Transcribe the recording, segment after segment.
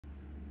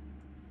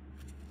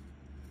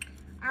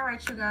All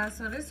right, you guys,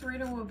 so this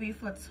reading will be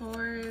for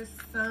Taurus,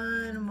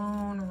 Sun,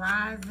 Moon,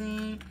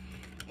 Rising,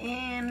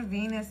 and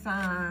Venus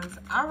signs.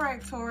 All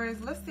right, Taurus,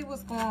 let's see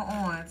what's going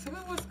on. Tell me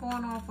what's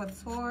going on for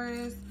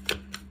Taurus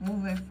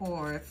moving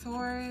forward.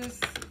 Taurus.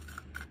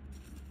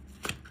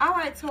 All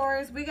right,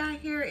 Taurus, we got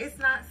here, it's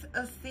not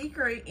a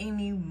secret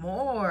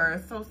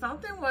anymore. So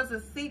something was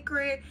a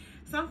secret,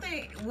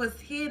 something was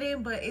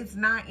hidden, but it's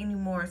not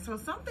anymore. So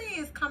something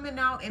is coming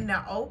out in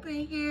the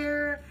open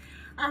here.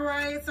 All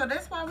right, so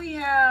that's why we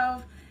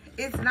have,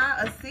 it's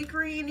not a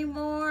secret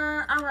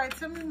anymore. All right,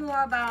 tell me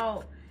more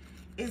about,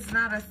 it's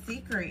not a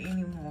secret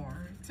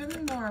anymore. Tell me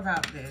more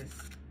about this.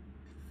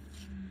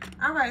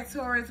 All right,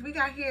 Taurus, we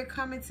got here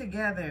coming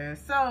together.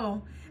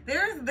 So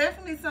there's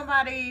definitely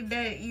somebody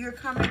that you're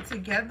coming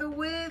together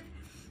with.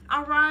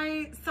 All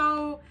right,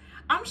 so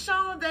I'm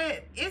showing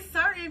that it's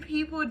certain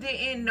people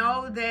didn't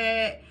know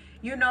that,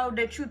 you know,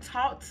 that you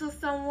talk to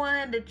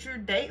someone, that you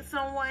date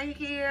someone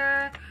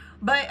here.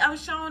 But I'm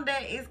showing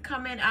that it's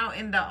coming out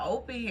in the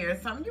open here.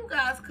 Some of you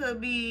guys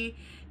could be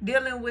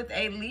dealing with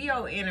a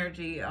Leo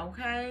energy,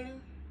 okay?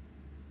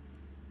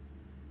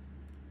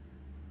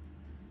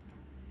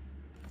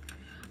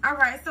 All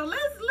right, so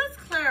let's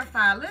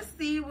clarify. Let's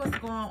see what's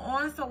going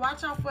on. So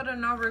watch out for the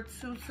number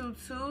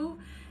 222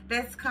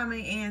 that's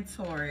coming in,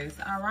 Taurus.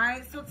 All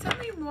right, so tell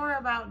me more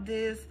about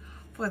this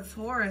for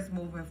Taurus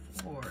moving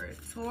forward.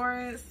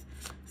 Taurus,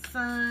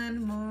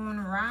 Sun,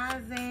 Moon,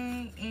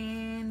 Rising,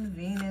 and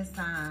Venus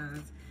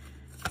signs.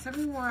 Tell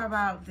me more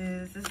about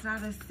this. It's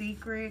not a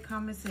secret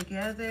coming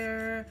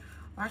together.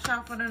 Watch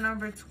out for the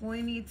number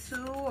 22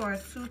 or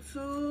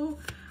 22,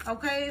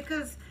 okay?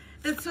 Because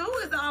the 2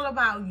 is all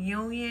about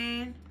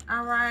union,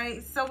 all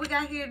right? So we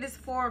got here this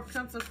 4 of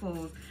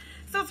Pentacles.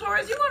 So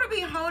Taurus, you're going to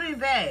be holding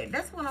back.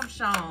 That's what I'm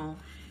showing.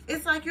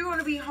 It's like you're going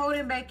to be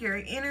holding back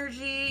your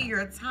energy,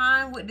 your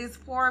time with this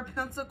 4 of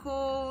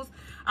Pentacles.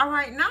 All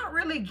right, not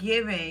really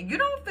giving. You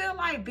don't feel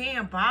like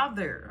being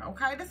bothered,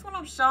 okay? That's what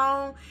I'm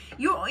showing.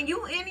 You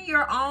in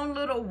your own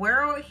little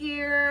world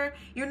here.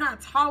 You're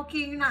not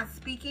talking. You're not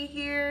speaking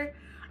here.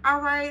 All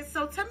right,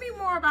 so tell me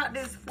more about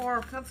this 4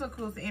 of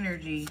Pentacles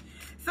energy.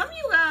 Some of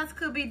you guys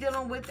could be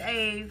dealing with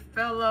a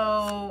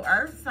fellow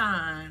earth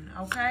sign,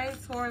 okay?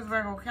 Taurus,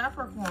 Virgo,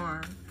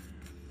 Capricorn.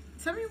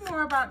 Tell me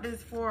more about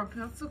this 4 of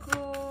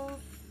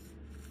Pentacles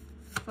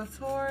for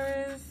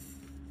Taurus.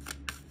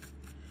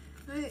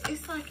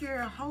 It's like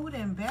you're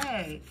holding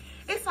back.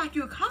 It's like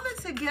you're coming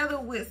together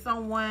with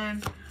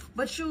someone,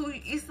 but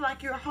it's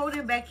like you're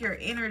holding back your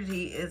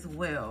energy as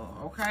well,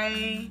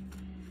 okay?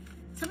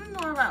 Tell me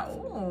more about,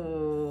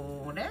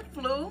 oh, that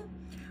flew.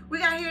 We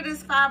got here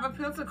this 5 of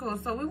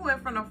Pentacles. So we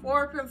went from the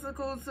 4 of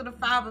Pentacles to the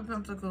 5 of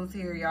Pentacles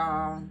here,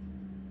 y'all.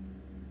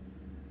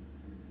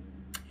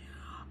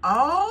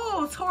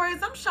 Oh,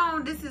 Taurus, I'm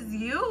showing this is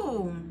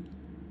you.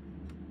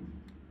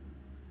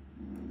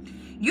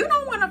 You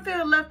don't want to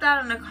feel left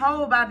out in the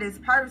cold by this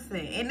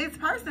person. And this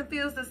person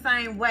feels the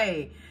same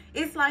way.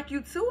 It's like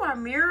you two are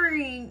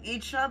mirroring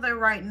each other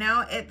right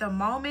now at the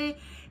moment.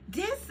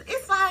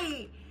 It's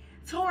like,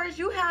 Taurus,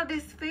 you have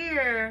this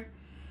fear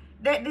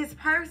that this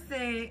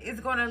person is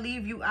going to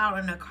leave you out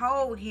in the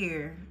cold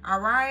here. All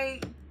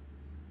right?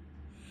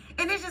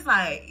 And it's just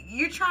like,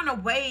 you're trying to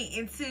wait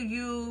until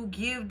you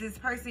give this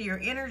person your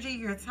energy,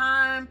 your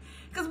time.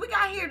 Because we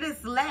got here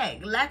this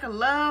lack of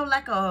love,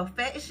 lack of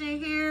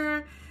affection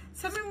here.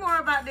 Tell me more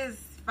about this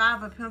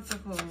 5 of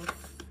Pentacles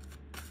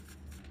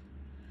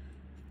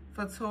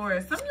for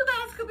Taurus. Some of you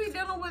guys could be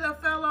dealing with a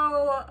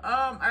fellow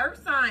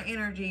earth sign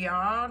energy,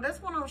 y'all.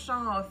 That's what I'm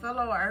showing, a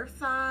fellow earth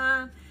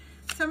sign.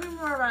 Tell me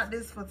more about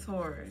this for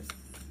Taurus.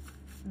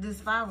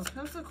 This 5 of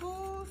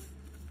Pentacles.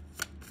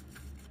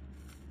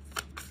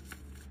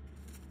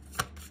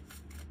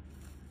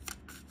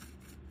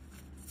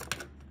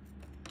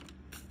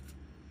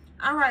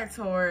 All right,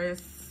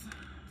 Taurus.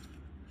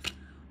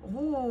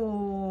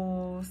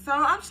 Ooh, so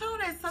I'm showing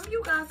that some of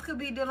you guys could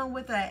be dealing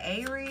with an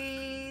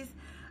Aries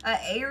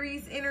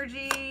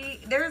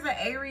energy. There's an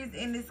Aries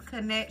in this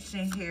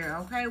connection here,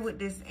 okay, with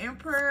this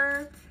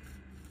Emperor.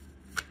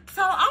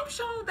 So I'm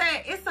showing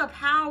that it's a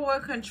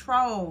power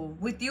control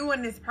with you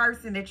and this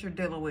person that you're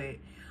dealing with.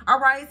 All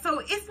right,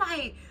 so it's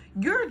like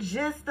you're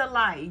just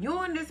alike. You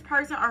and this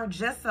person are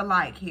just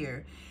alike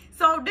here.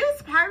 So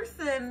this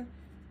person,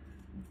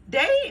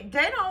 they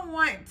don't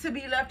want to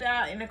be left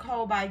out in the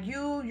cold by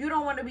you. You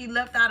don't want to be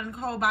left out in the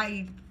cold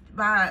by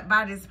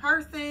this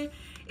person.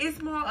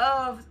 It's more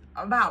of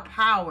about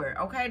power,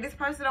 okay? This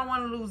person don't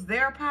want to lose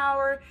their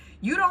power.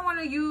 You don't want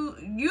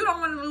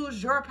to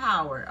lose your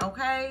power,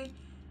 okay?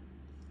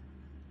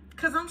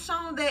 Because I'm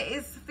showing that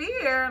it's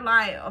fear,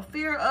 like a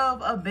fear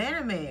of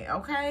abandonment,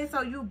 okay?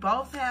 So you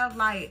both have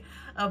like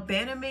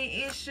abandonment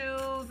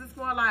issues. It's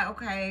more like,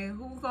 okay,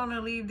 who's gonna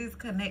leave this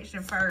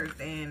connection first?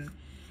 And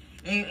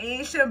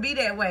it shouldn't be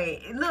that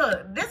way.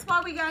 Look, that's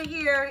why we got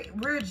here.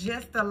 We're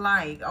just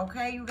alike,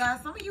 okay, you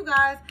guys? Some of you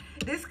guys,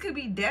 this could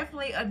be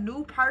definitely a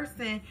new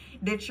person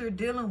that you're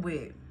dealing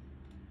with.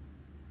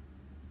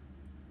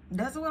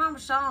 That's what I'm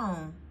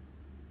showing.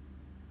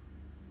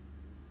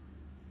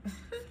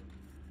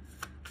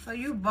 So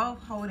you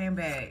both holding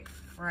back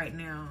right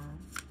now.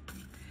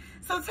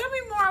 So tell me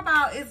more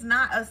about it's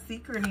not a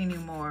secret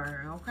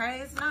anymore,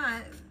 okay? It's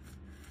not.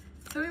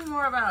 Tell me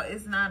more about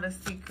it's not a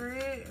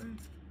secret.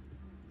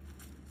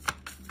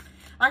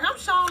 Like I'm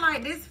showing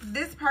like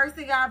this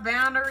person got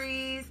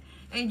boundaries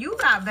and you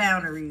got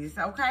boundaries,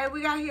 okay?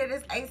 We got here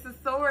this Ace of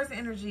Swords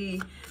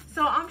energy.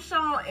 So I'm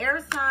showing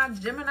air signs,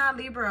 Gemini,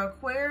 Libra,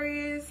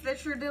 Aquarius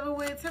that you're dealing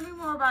with. Tell me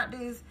more about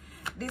this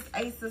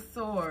Ace of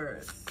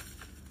Swords.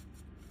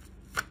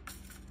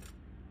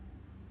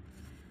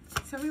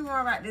 Tell me more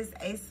about this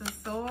Ace of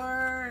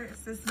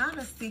Swords. It's not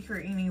a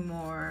secret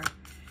anymore.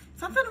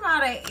 Something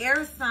about an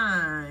air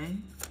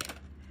sign.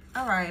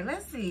 All right,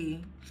 let's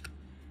see.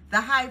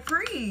 The High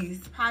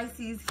Priest,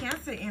 Pisces,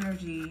 Cancer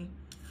energy.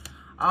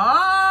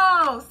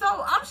 Oh,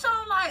 so I'm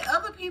showing like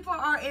other people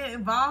are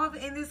involved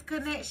in this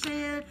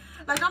connection.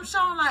 Like I'm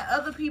showing like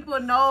other people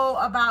know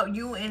about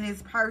you and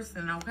this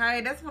person, okay?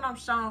 That's what I'm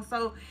showing.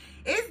 So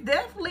it's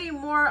definitely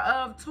more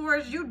of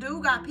Taurus. You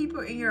do got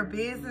people in your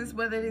business,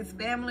 whether it's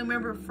family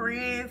member,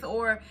 friends,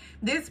 or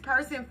this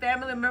person,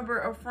 family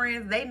member or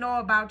friends, they know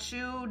about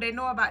you. They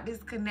know about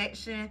this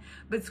connection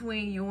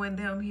between you and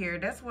them here.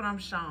 That's what I'm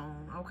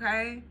showing,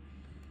 okay?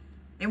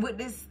 And with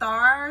this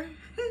star,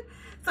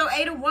 so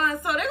 8 of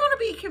Wands. So they're going to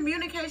be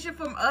communication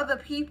from other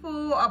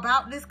people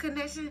about this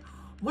connection.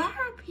 Why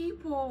are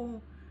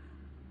people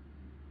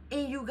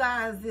in you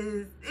guys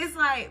it's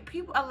like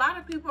people, a lot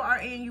of people are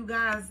in you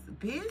guys'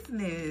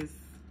 business.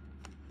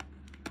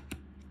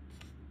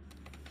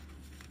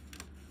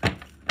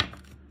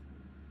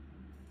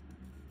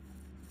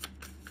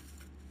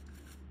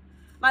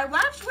 Like,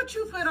 watch what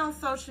you put on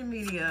social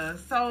media.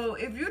 So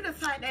if you the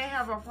type that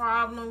have a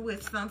problem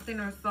with something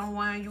or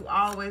someone, you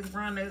always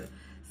run to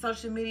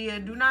social media.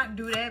 Do not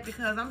do that,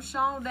 because I'm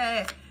showing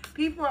that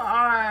people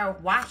are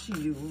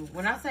watching you.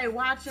 When I say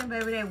watching,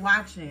 baby, they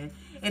watching.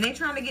 And they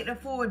trying to get the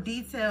full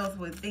details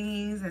with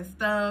things and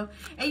stuff.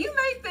 And you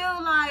may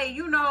feel like,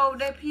 you know,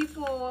 that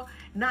people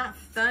not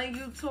stun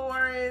you,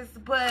 Taurus.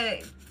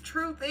 But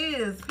truth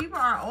is, people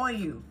are on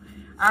you.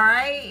 All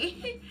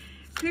right?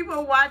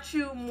 People watch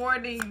you more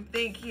than you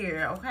think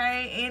here,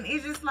 okay? And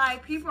it's just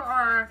like people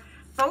are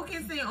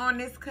focusing on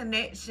this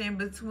connection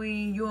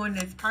between you and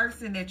this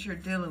person that you're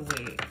dealing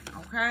with,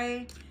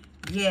 okay?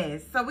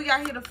 Yes. So we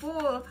got here the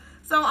Fool.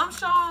 So I'm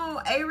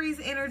showing Aries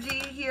energy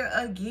here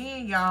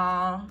again,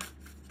 y'all.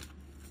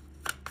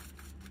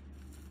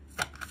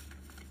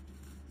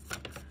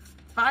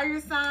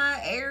 Fire sign,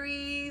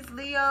 Aries,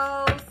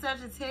 Leo,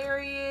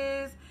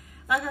 Sagittarius.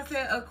 Like I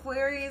said,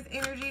 Aquarius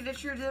energy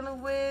that you're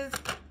dealing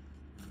with.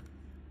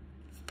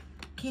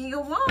 King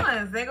of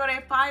Wands. They go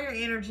that fire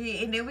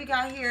energy. And then we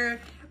got here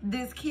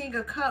this King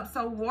of Cups.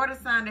 So water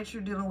sign that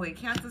you're dealing with.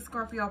 Cancer,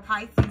 Scorpio,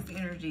 Pisces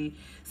energy.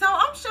 So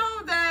I'm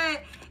showing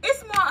that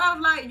it's more of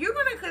like you're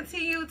going to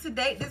continue to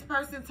date this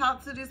person,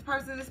 talk to this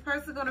person. This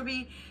person going to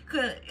be,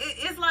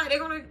 it's like they're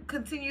going to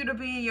continue to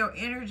be in your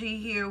energy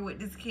here with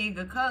this King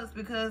of Cups,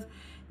 because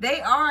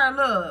they are,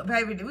 look,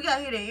 baby, we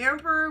got here the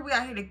Emperor, we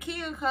got here the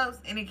King of Cups,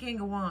 and the King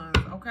of Wands,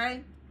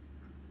 okay?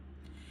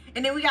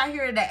 And then we got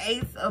here the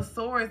Ace of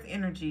Swords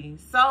energy.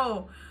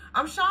 So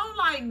I'm showing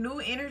like new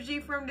energy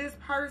from this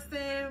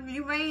person.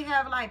 You may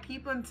have like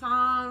peeping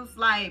toms,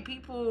 like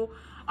people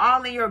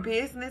all in your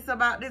business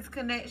about this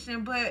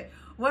connection. But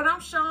what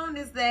I'm showing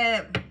is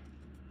that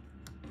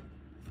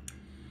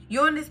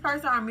you and this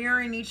person are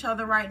mirroring each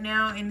other right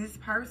now. And this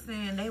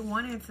person, they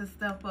wanted to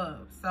step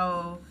up.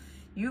 So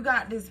you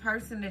got this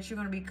person that you're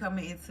going to be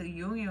coming into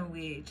union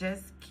with.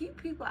 Just keep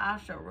people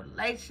out your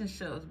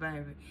relationships,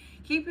 baby.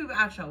 Keep people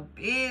out your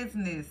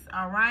business,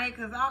 all right?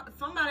 Because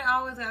somebody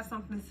always got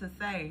something to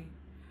say.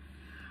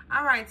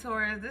 All right,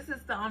 Taurus, this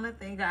is the only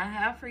thing I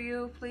have for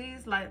you.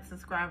 Please like,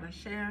 subscribe, and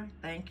share.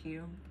 Thank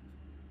you.